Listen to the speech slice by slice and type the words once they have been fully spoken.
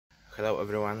Hello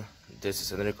everyone, this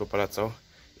is Enrico Palazzo.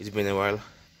 It's been a while.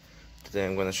 Today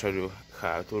I'm gonna show you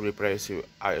how to replace your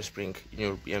air spring in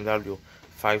your BMW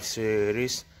 5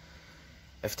 Series,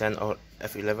 F10 or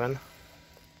F11.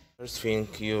 First thing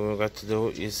you got to do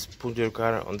is put your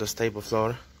car on the stable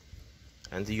floor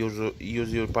and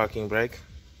use your parking brake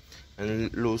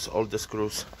and loose all the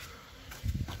screws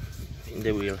in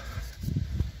the wheel.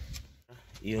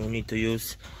 You need to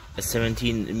use a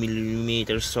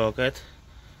 17mm socket.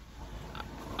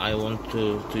 I want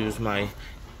to use my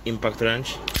impact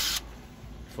wrench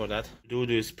for that. To do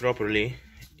this properly,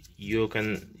 you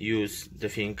can use the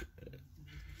thing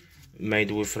made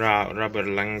with rubber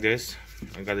like this.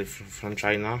 I got it from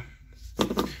China,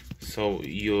 so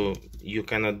you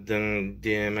cannot then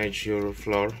damage your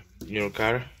floor in your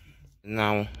car.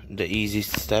 Now the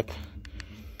easiest step: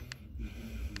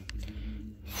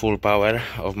 full power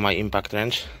of my impact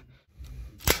wrench.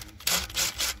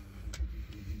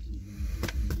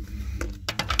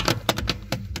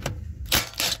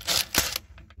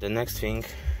 The next thing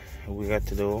we got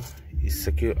to do is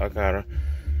secure a car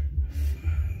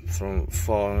from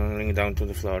falling down to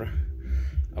the floor.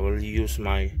 I will use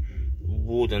my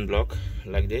wooden block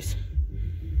like this,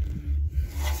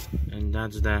 and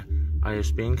that's the air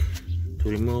spring. To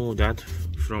remove that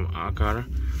from our car,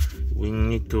 we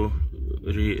need to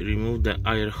remove the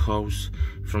air hose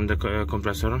from the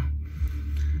compressor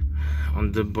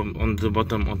on the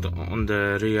bottom on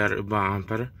the rear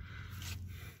bumper.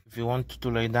 If you want to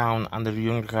lay down under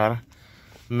your car,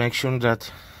 make sure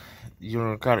that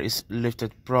your car is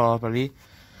lifted properly.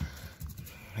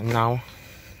 And now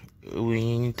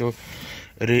we need to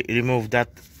remove that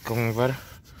cover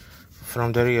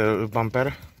from the rear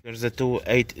bumper. There's the two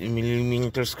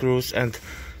 8mm screws and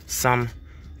some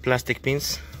plastic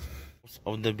pins.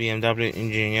 Of the BMW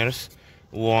engineers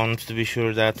want to be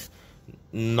sure that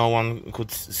no one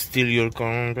could steal your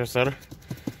compressor,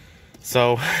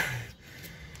 so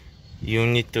you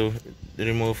need to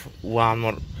remove one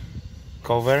more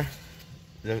cover,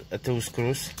 the two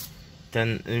screws,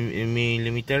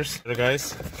 10mm.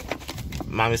 Guys,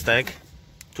 my mistake.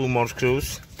 Two more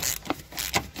screws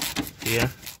here.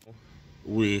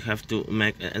 We have to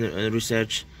make a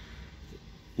research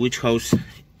which hose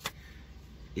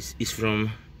is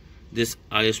from this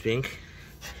air spring.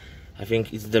 I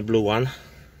think it's the blue one.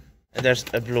 There's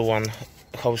a blue one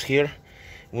hose here.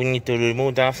 We need to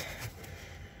remove that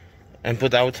and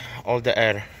put out all the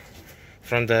air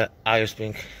from the air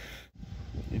spring.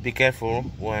 Be careful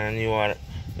when you are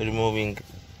removing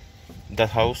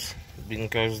that hose,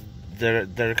 because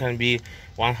there can be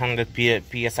 100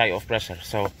 psi of pressure,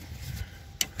 so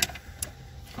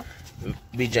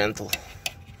be gentle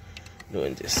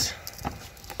doing this.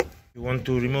 You want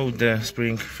to remove the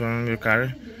spring from your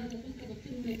car,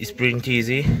 it's pretty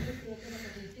easy.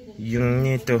 You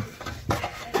need to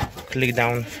click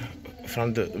down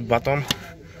from the bottom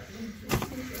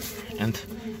and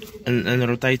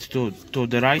rotate to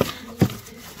the right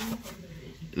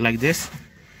like this,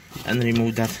 and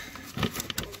remove that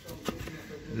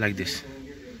like this,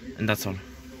 and that's all.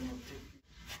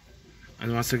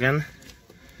 And once again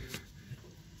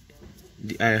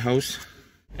the air hose,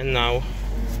 and now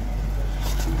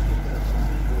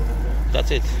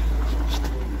that's it.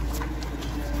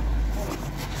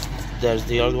 There's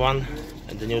the old one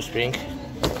and the new spring,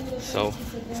 so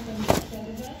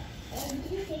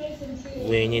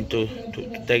we need to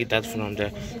take that from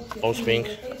the old spring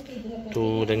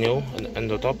to the new and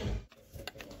the top.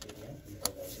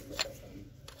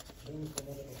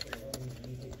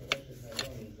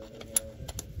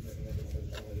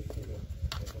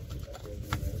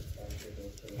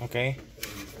 Okay,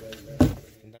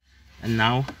 and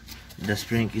now the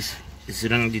spring is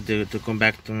ready to come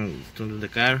back to the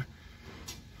car.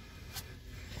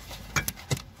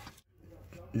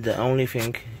 The only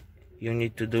thing you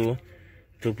need to do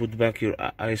to put back your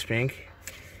air spring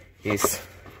is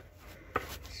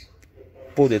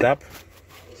put it up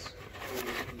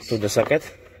to the socket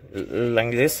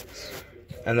like this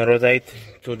and rotate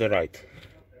to the right,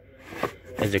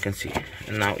 as you can see.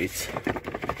 And now it's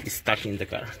stuck in the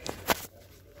car.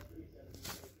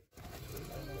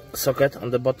 Socket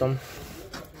on the bottom,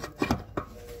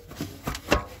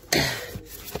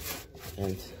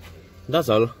 and that's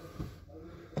all.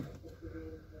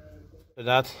 For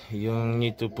that, you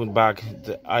need to put back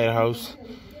the air hose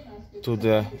to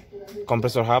the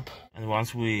compressor hub, and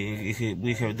once we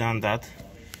have done that,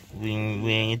 we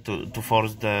need to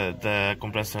force the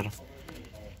compressor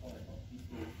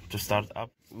to start up.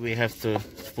 We have to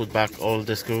put back all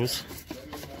the screws.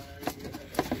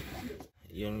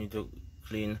 You need to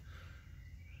clean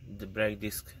the brake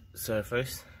disc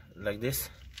surface like this.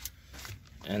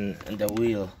 and the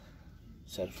wheel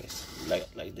surface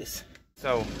like this.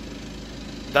 So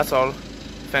that's all.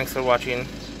 Thanks for watching.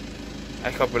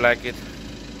 I hope you like it.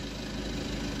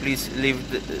 Please leave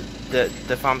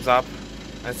the thumbs up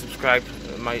and subscribe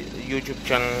to my YouTube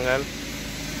channel.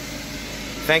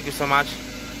 Thank you so much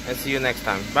and see you next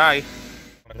time. Bye.